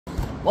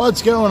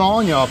What's going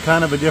on, y'all?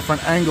 Kind of a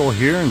different angle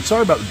here, and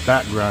sorry about the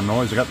background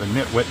noise. I got the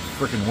nitwit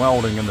freaking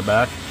welding in the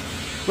back.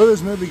 With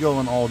this movie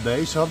going all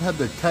day, so I've had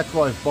the Tech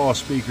Life Boss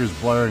speakers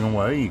blaring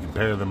away. You can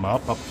pair them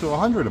up to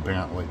 100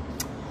 apparently.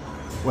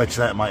 Which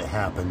that might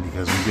happen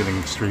because I'm getting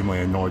extremely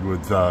annoyed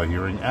with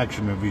hearing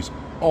action movies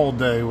all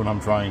day when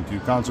I'm trying to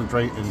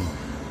concentrate and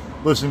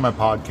listening to my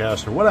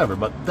podcast or whatever.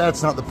 But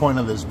that's not the point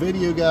of this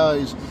video,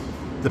 guys.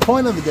 The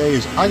point of the day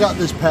is I got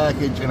this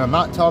package, and I'm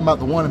not talking about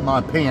the one in my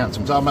pants.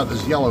 I'm talking about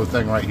this yellow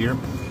thing right here.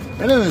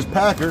 And in this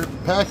package,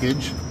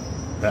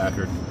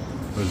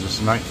 was this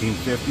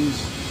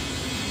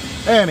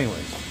 1950s?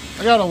 Anyways,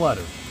 I got a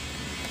letter.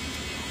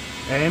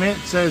 And it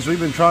says, we've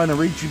been trying to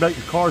reach you about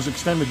your car's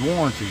extended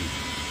warranty.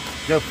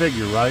 Go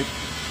figure, right?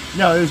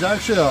 No, it was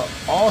actually an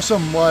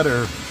awesome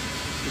letter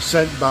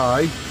sent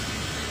by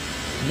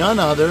none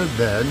other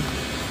than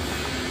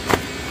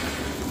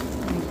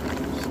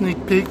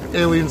sneak peek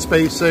Alien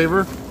Space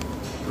Saver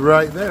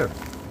right there.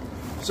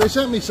 So they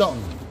sent me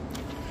something.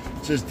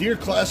 It says, Dear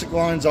Classic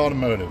Lines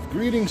Automotive,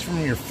 greetings from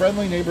your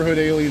friendly neighborhood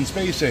Alien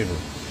Space Saver.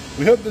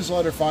 We hope this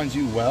letter finds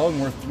you well, and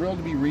we're thrilled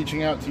to be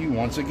reaching out to you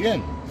once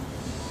again.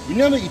 We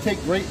know that you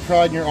take great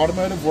pride in your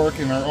automotive work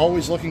and are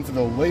always looking for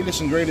the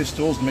latest and greatest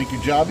tools to make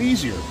your job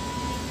easier.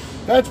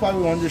 That's why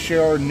we wanted to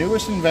share our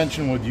newest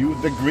invention with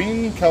you, the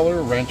Green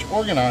Color Wrench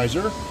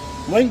Organizer,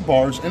 link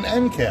bars, and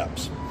end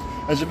caps.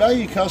 As a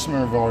valued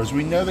customer of ours,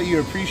 we know that you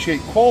appreciate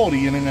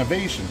quality and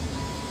innovation.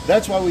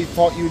 That's why we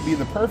thought you would be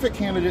the perfect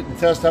candidate to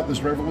test out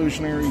this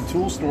revolutionary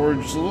tool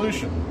storage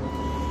solution.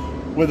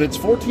 With its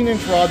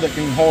 14-inch rod that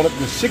can hold up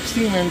to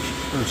 16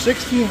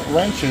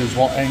 wrenches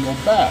while angled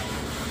back.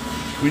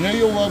 We know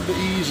you'll love the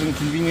ease and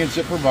convenience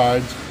it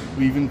provides.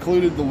 We've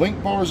included the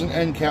link bars and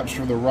end caps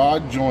for the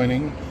rod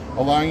joining,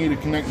 allowing you to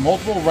connect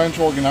multiple wrench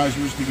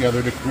organizers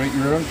together to create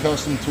your own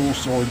custom tool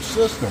storage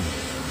system.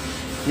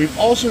 We've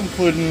also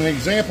included an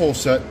example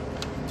set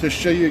to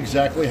show you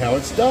exactly how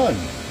it's done.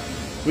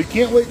 We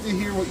can't wait to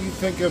hear what you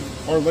think of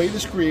our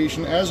latest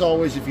creation. As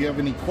always, if you have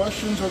any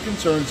questions or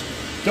concerns,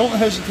 don't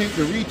hesitate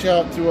to reach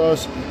out to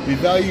us. We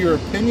value your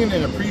opinion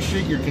and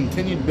appreciate your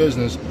continued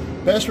business.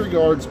 Best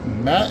regards,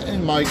 Matt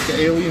and Mike,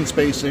 the Alien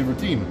Space Saver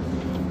team,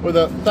 with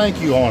a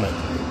thank you on it.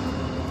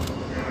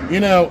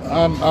 You know,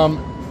 I'm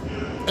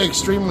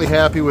extremely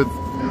happy with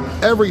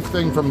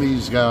everything from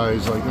these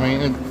guys. Like, I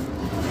mean,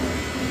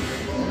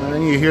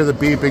 and you hear the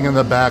beeping in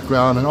the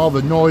background and all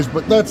the noise,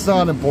 but that's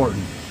not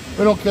important.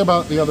 We don't care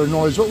about the other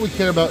noise. What we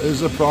care about is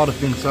the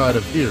product inside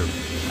of here.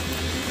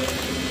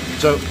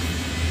 So,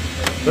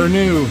 their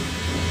new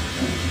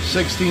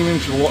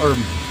 16-inch or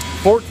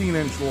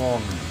 14-inch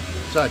long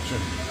section.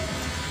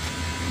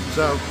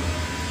 So,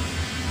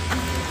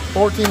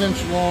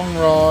 14-inch long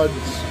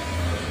rods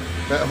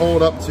that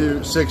hold up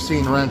to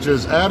 16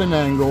 wrenches at an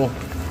angle.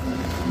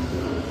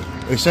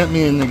 They sent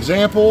me an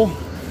example.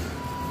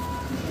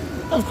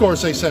 Of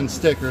course, they send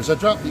stickers. I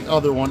dropped the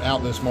other one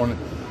out this morning.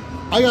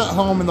 I got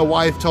home and the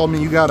wife told me,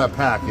 you got a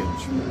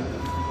package.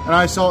 And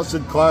I saw it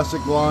said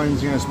Classic Lines,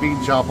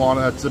 Speed Shop on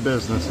it. That's the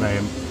business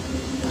name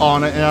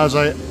on it. And I was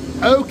like,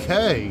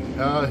 okay,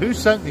 who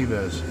sent me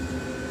this?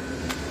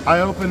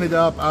 I opened it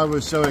up. I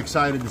was so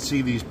excited to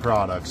see these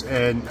products.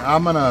 And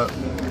I'm going to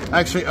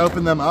actually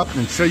open them up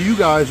and show you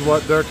guys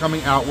what they're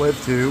coming out with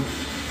to,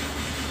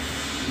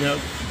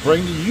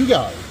 bring to you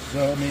guys.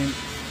 So, I mean,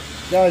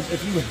 guys,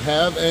 if you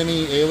have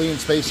any Alien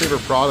Space Saver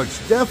products,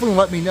 definitely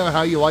let me know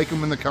how you like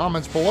them in the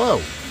comments below.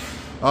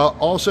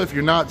 Also, if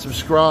you're not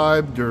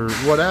subscribed or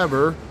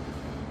whatever,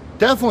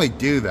 definitely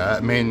do that. I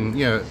mean,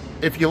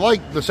 if you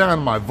like the sound of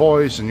my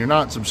voice and you're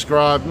not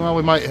subscribed, well,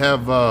 we might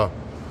have,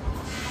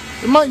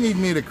 it might need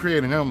me to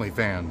create an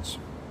OnlyFans.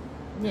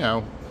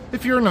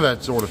 If you're into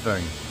that sort of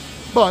thing.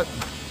 But,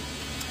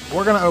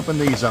 we're going to open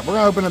these up. We're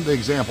going to open up the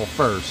example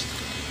first.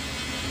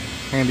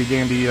 Handy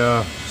dandy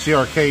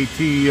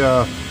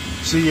CRKT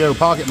CEO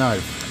pocket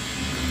knife.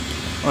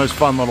 One of those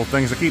fun little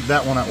things. I keep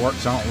that one at work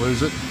so I don't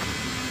lose it.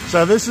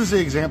 So this is the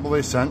example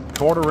they sent.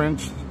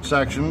 1/4-inch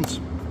sections,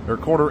 or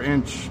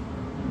 1/4-inch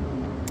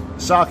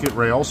socket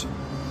rails.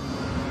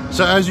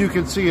 So as you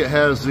can see, it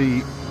has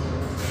the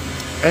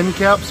end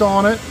caps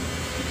on it.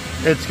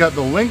 It's got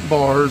the link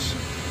bars,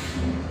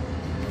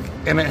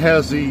 and it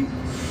has the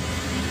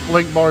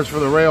link bars for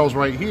the rails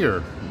right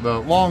here, the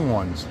long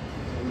ones.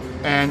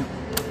 And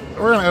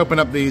we're going to open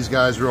up these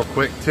guys real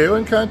quick too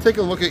and kind of take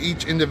a look at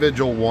each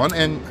individual one.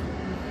 And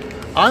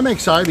I'm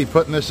excited to be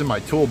putting this in my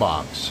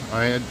toolbox.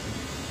 I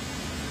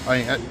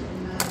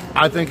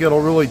think it'll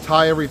really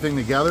tie everything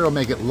together. It'll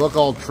make it look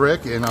all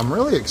trick, and I'm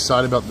really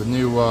excited about the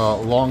new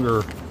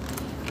longer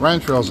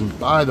wrench rails. And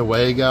by the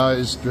way,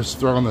 guys, just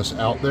throwing this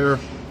out there,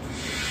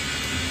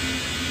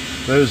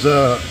 those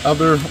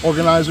other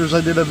organizers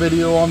I did a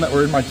video on that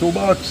were in my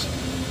toolbox,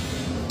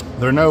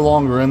 they're no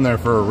longer in there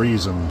for a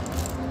reason.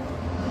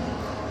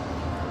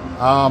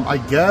 I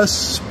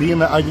guess, being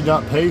that I did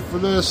not pay for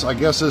this, I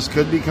guess this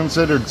could be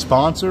considered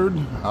sponsored.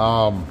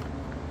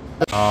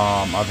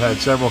 I've had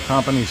several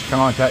companies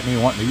contact me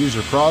wanting to use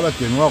their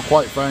product, and well,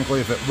 quite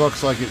frankly, if it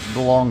looks like it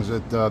belongs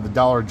at the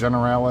Dollar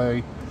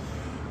Generale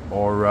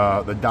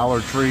or the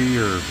Dollar Tree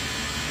or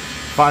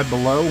Five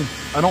Below.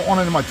 I don't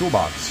want it in my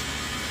toolbox.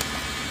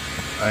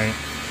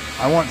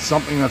 I want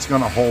something that's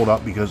going to hold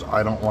up, because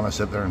I don't want to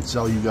sit there and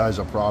sell you guys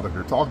a product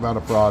or talk about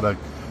a product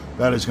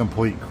that is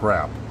complete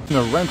crap.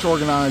 The wrench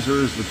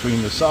organizers,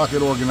 between the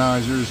socket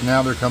organizers,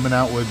 now they're coming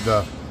out with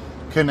the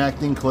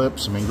connecting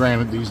clips. I mean,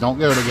 granted, these don't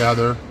go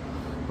together.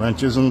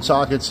 Wrenches and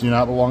sockets do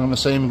not belong in the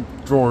same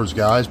drawers,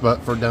 guys,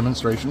 but for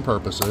demonstration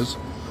purposes,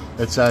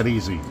 it's that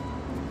easy.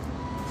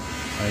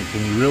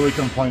 Can you really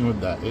complain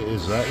with that? It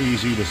is that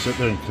easy to sit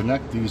there and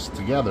connect these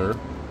together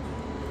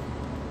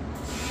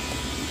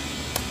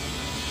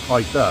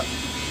like that.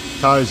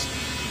 Ties,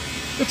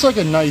 it's like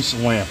a nice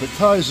lamp. It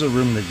ties the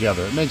room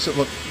together. It makes it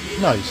look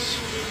nice.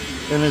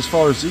 And as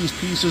far as these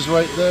pieces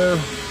right there,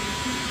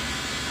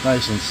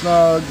 nice and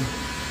snug.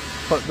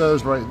 Put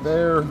those right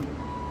there.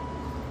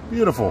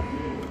 Beautiful.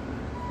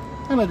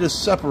 And it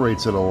just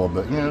separates it a little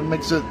bit. You know, it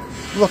makes it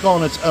look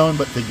on its own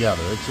but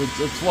together.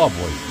 It's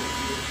lovely.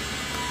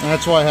 And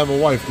that's why I have a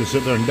wife to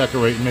sit there and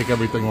decorate and make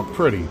everything look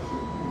pretty.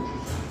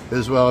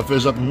 As well, if it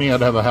was up to me,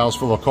 I'd have a house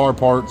full of car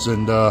parts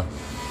and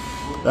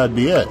that'd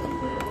be it.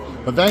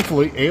 But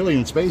thankfully,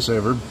 Alien Space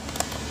Saver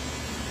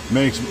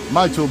makes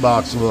my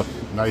toolbox look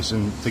nice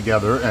and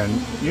together and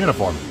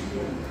uniform.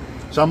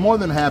 So I'm more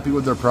than happy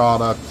with their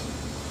product.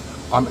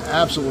 I'm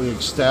absolutely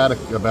ecstatic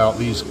about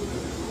these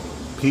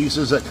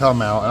pieces that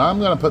come out, and I'm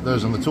going to put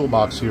those in the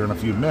toolbox here in a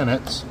few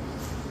minutes.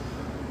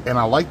 And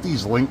I like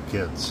these link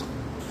kits.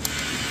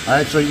 I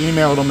actually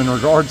emailed them in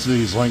regards to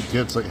these link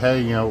kits, like,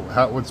 hey, you know,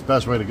 what's the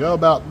best way to go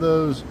about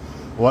those?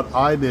 What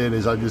I did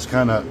is I just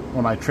kind of,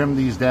 when I trimmed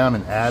these down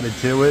and added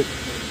to it,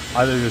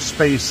 I just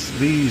spaced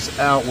these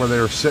out where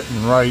they're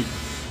sitting right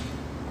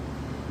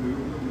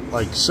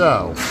like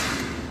so.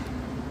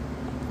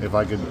 If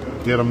I could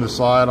get them to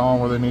slide on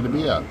where they need to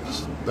be at.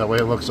 That way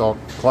it looks all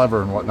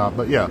clever and whatnot.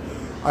 But yeah,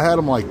 I had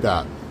them like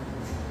that.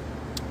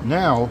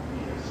 Now,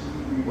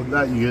 with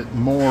that you get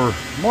more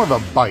of a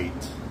bite.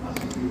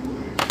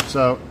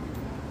 So,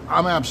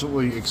 I'm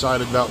absolutely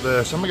excited about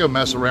this. I'm going to go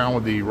mess around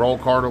with the roll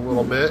cart a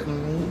little bit,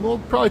 and we'll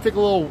probably take a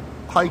little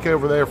hike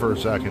over there for a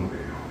second.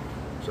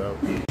 So,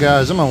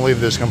 guys, I'm going to leave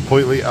this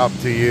completely up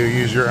to you.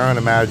 Use your own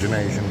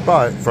imagination.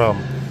 But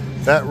from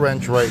that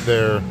wrench right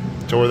there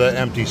to where that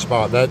empty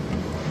spot,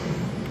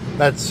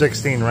 that's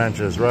 16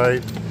 wrenches,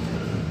 right?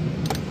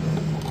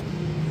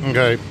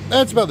 Okay,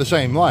 that's about the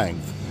same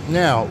length.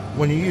 Now,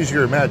 when you use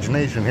your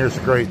imagination, here's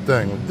the great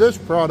thing. With this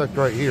product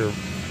right here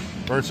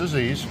versus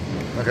these,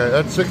 okay,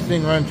 that's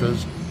 16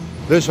 wrenches.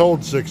 This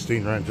holds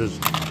 16 wrenches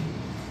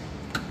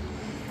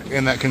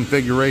in that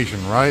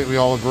configuration, right? We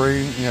all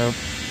agree, you know.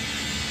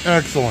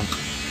 Excellent.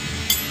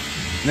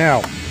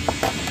 Now,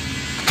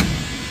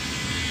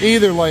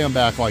 either lay them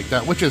back like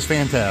that, which is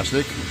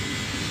fantastic.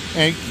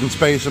 And you can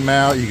space them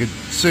out. You can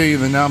see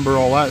the number,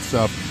 all that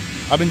stuff.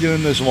 I've been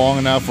doing this long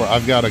enough where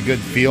I've got a good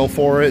feel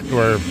for it,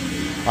 where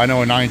I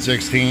know a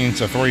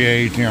 9/16, a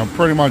 3/8, you know,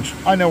 pretty much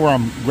I know where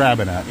I'm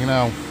grabbing at, you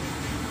know.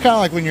 Kind of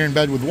like when you're in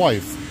bed with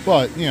wife.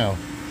 But, you know,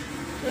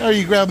 are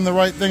you grabbing the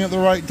right thing at the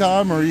right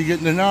time, or are you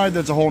getting denied?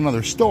 That's a whole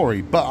nother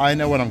story. But I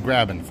know what I'm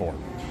grabbing for.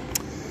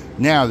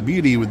 Now, the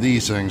beauty with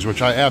these things,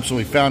 which I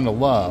absolutely found to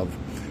love,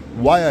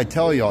 why I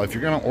tell y'all, if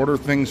you're going to order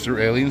things through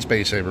Alien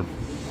Space Saver,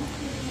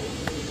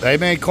 they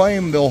may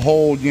claim they'll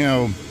hold, you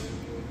know,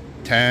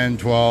 10,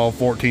 12,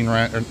 14,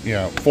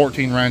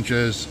 14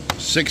 wrenches,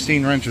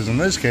 16 wrenches in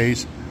this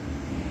case.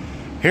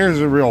 Here's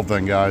the real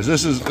thing, guys.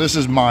 This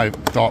is my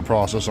thought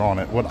process on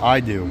it. What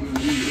I do,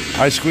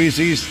 I squeeze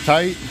these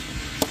tight,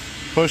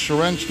 push the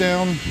wrench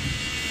down.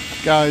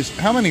 Guys,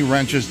 how many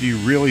wrenches do you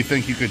really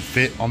think you could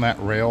fit on that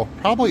rail?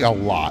 Probably a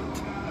lot.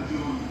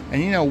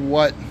 And you know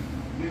what?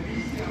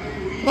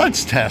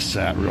 Let's test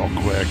that real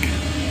quick.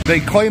 They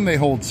claim they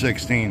hold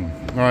 16,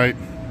 right?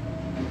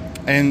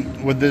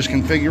 And with this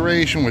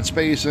configuration, with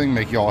spacing,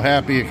 make you all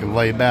happy, it can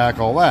lay back,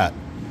 all that.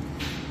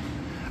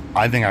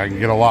 I think I can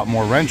get a lot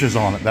more wrenches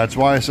on it. That's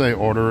why I say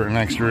order an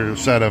extra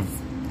set of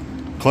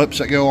clips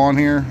that go on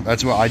here.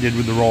 That's what I did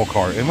with the roll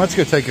cart. And let's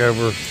go take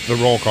over the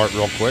roll cart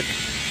real quick.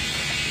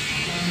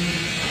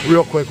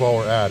 Real quick while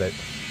we're at it.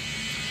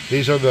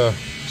 These are the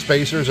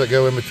spacers that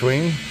go in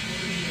between.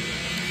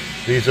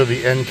 These are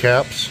the end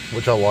caps,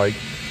 which I like.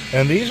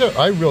 And these are,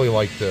 I really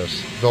like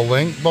this. The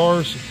link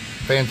bars,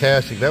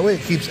 fantastic. That way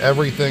it keeps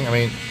everything, I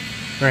mean,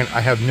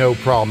 I have no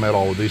problem at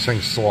all with these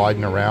things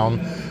sliding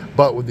around.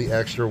 But with the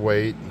extra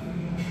weight,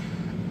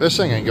 this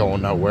thing ain't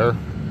going nowhere.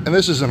 And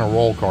this isn't a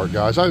roll cart,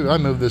 guys. I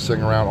move this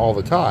thing around all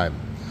the time.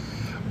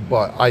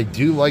 But I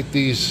do like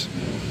these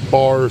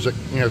bars that,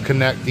 you know,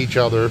 connect each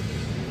other.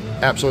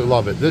 Absolutely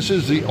love it. This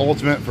is the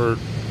ultimate for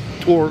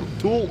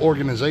tool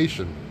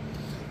organization.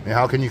 I mean,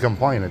 how can you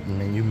complain? I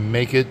mean, you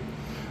make it,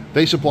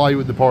 they supply you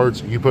with the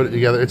parts, you put it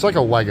together. It's like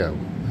a Lego.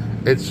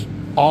 It's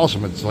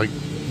awesome. It's like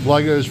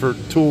Legos for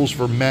tools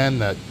for men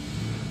that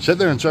sit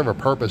there and serve a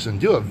purpose and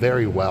do it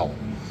very well.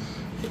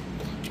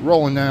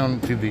 Rolling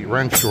down to the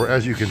wrench store,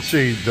 as you can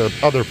see, the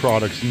other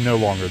product's no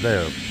longer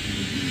there.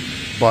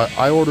 But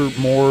I ordered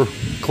more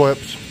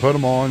clips, put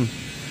them on,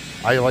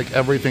 I like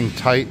everything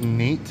tight and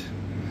neat.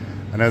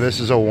 I know this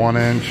is a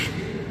 1-inch.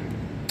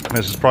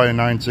 This is probably a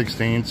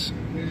 9/16.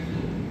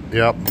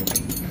 Yep.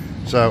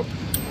 So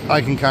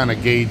I can kind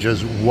of gauge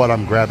as what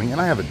I'm grabbing.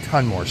 And I have a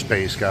ton more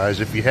space, guys.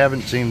 If you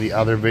haven't seen the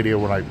other video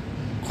when I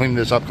cleaned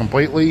this up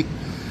completely,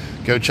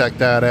 go check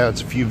that out.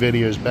 It's a few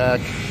videos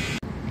back.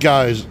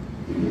 Guys,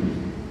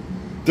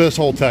 this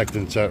whole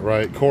Tekton set,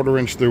 right? 1/4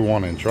 inch through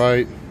 1 inch,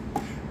 right?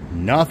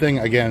 Nothing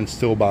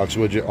against Toolbox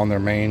Widget on their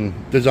main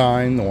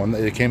design, the one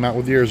that they came out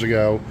with years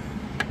ago.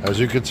 As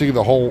you can see,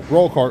 the whole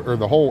roll cart, or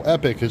the whole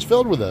Epic, is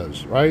filled with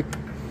those, right?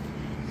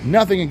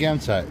 Nothing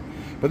against that.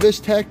 But this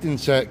Tekton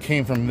set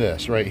came from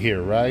this right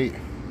here, right?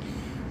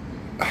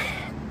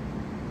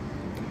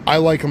 I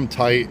like them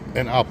tight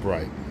and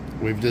upright.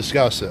 We've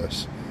discussed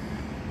this.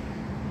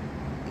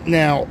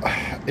 Now,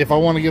 if I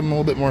want to give them a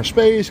little bit more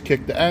space,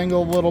 kick the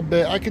angle a little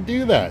bit, I could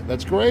do that.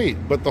 That's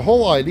great. But the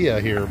whole idea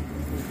here,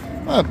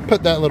 I'll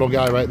put that little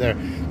guy right there.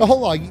 The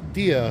whole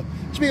idea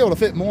is to be able to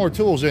fit more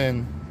tools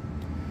in.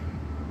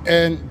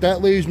 And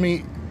that leaves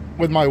me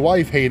with my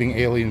wife hating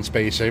Alien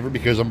Space Saver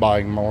because I'm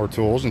buying more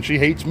tools, and she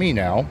hates me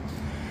now.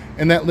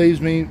 And that leaves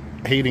me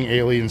hating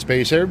Alien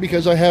Space Saver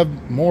because I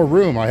have more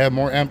room. I have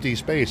more empty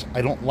space.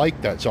 I don't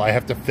like that, so I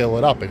have to fill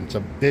it up, and it's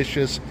a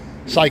vicious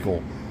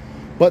cycle.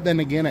 But then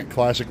again, at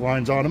Classic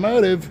Lines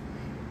Automotive,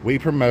 we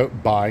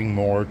promote buying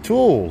more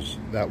tools.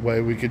 That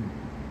way we could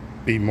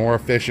be more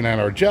efficient at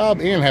our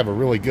job and have a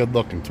really good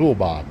looking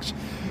toolbox.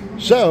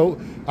 So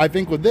I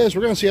think with this,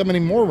 we're going to see how many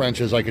more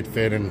wrenches I could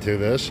fit into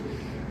this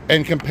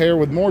and compare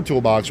with more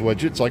Toolbox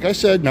Widgets. Like I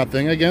said,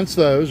 nothing against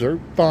those, they're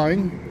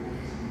fine.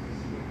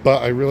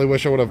 But I really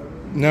wish I would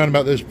have known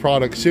about this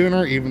product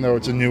sooner, even though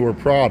it's a newer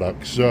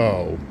product.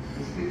 So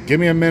give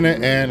me a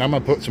minute and I'm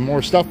going to put some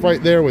more stuff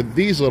right there with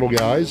these little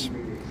guys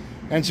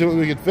and see what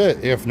we can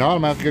fit. If not,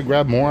 I'm going to have to go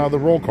grab more out of the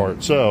roll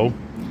cart. So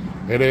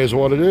it is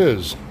what it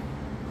is.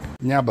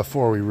 Now,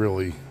 before we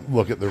really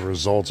look at the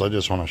results, I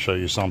just want to show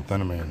you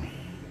something. I mean,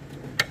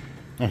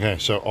 okay,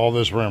 so all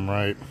this rim,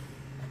 right?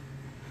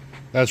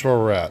 That's where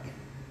we're at.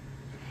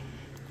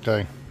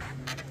 Okay.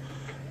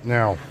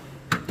 Now,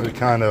 it's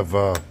kind of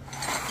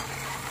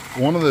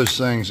one of those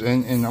things,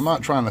 and I'm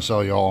not trying to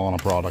sell y'all on a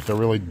product. I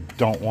really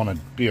don't want to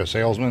be a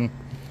salesman.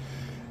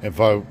 If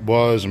I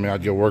was, I mean,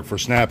 I'd go work for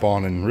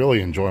Snap-on and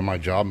really enjoy my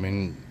job. I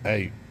mean,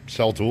 hey,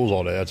 sell tools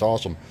all day. That's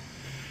awesome.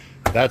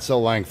 That's the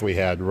length we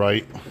had,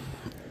 right?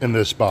 In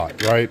this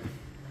spot, right?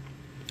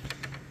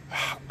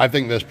 I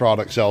think this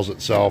product sells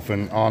itself,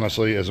 and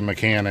honestly, as a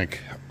mechanic,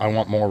 I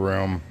want more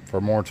room for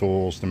more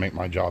tools to make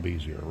my job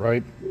easier,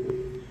 right?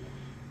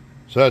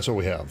 So that's what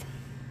we have.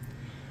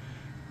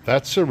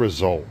 That's the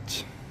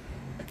result,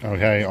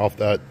 okay, off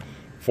that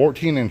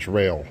 14-inch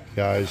rail,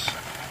 guys.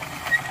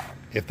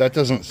 If that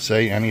doesn't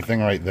say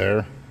anything right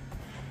there,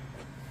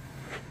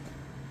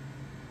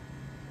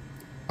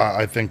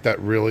 I think that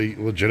really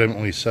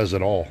legitimately says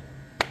it all.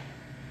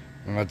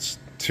 And that's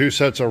 2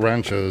 sets of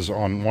wrenches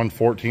on one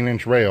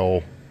 14-inch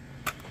rail.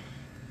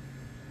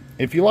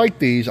 If you like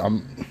these,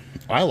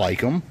 I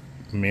like them.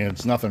 I mean,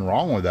 it's nothing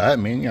wrong with that. I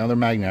mean, you know, they're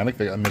magnetic.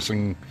 They got a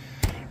missing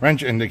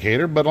wrench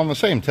indicator. But on the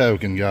same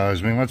token,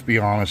 guys, I mean, let's be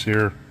honest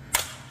here.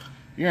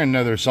 You're going to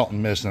know there's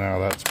something missing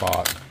out of that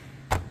spot.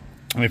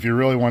 And if you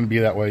really want to be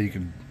that way, you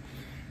could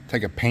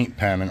take a paint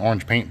pen, an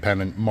orange paint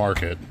pen, and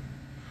mark it.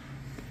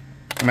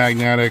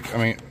 Magnetic, I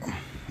mean,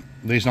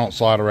 these don't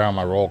slide around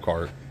my roll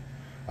cart.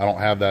 I don't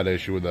have that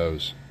issue with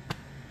those.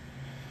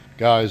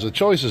 Guys, the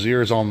choice is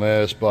yours on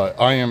this, but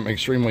I am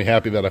extremely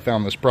happy that I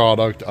found this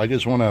product. I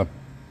just want to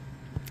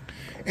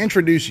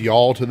introduce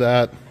y'all to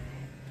that.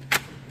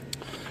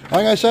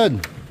 Like I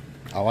said,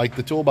 I like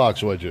the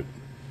Toolbox Widget.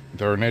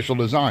 Their initial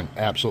design,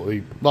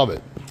 absolutely love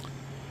it.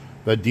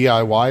 The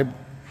DIY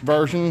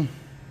version,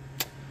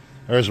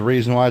 there's a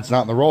reason why it's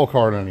not in the roll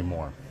cart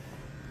anymore.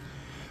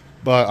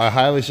 But I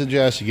highly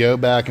suggest you go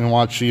back and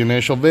watch the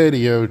initial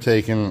video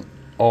taking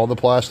all the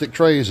plastic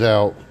trays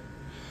out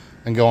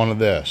and go into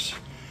this.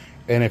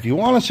 And if you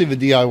want to see the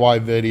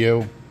DIY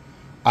video,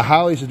 I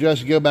highly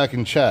suggest you go back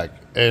and check.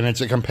 And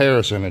it's a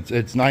comparison.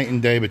 It's night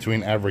and day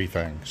between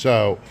everything.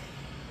 So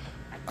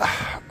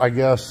I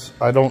guess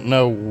I don't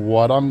know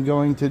what I'm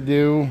going to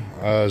do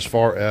as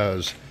far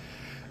as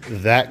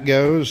that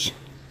goes.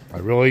 I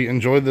really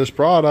enjoyed this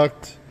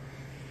product,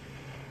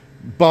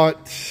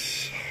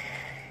 but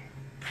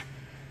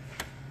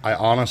I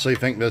honestly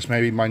think this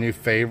may be my new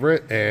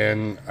favorite,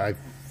 and I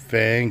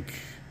think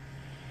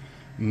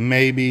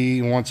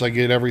maybe once I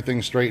get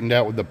everything straightened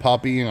out with the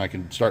puppy and I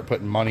can start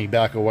putting money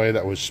back away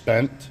that was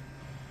spent,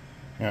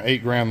 you know,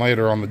 $8 grand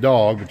later on the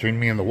dog between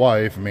me and the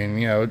wife, I mean,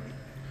 you know, it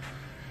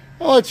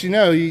lets you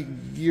know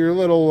you're a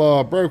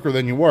little broker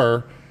than you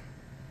were.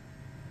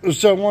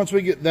 So once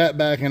we get that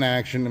back in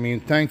action, I mean,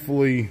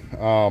 thankfully,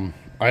 I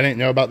didn't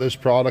know about this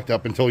product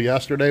up until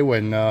yesterday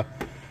when my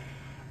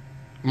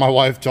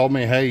wife told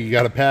me, hey, you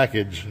got a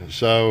package.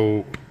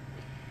 So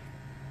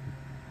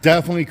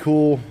definitely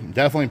cool.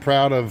 Definitely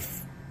proud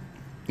of,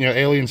 you know,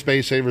 Alien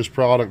Space Saver's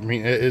product. I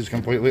mean, it is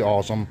completely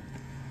awesome.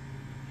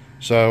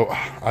 So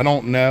I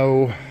don't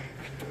know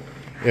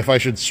if I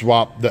should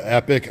swap the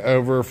Epic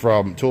over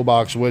from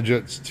Toolbox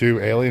Widgets to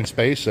Alien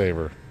Space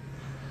Saver.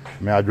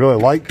 I mean, I'd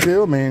really like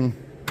to. I mean,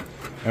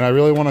 and I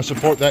really want to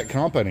support that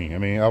company. I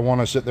mean, I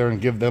want to sit there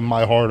and give them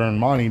my hard-earned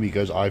money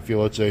because I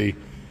feel it's a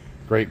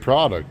great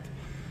product.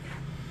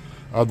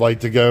 I'd like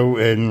to go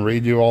and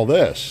redo all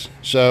this.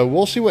 So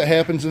we'll see what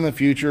happens in the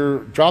future.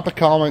 Drop a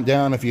comment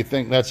down if you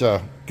think that's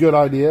a good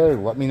idea.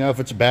 Let me know if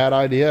it's a bad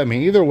idea. I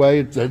mean, either way,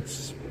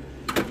 it's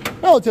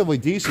relatively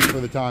decent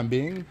for the time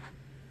being.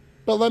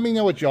 But let me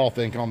know what y'all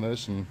think on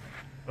this. And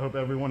I hope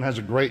everyone has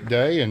a great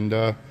day.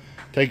 And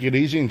take it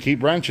easy and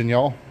keep wrenching,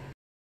 y'all.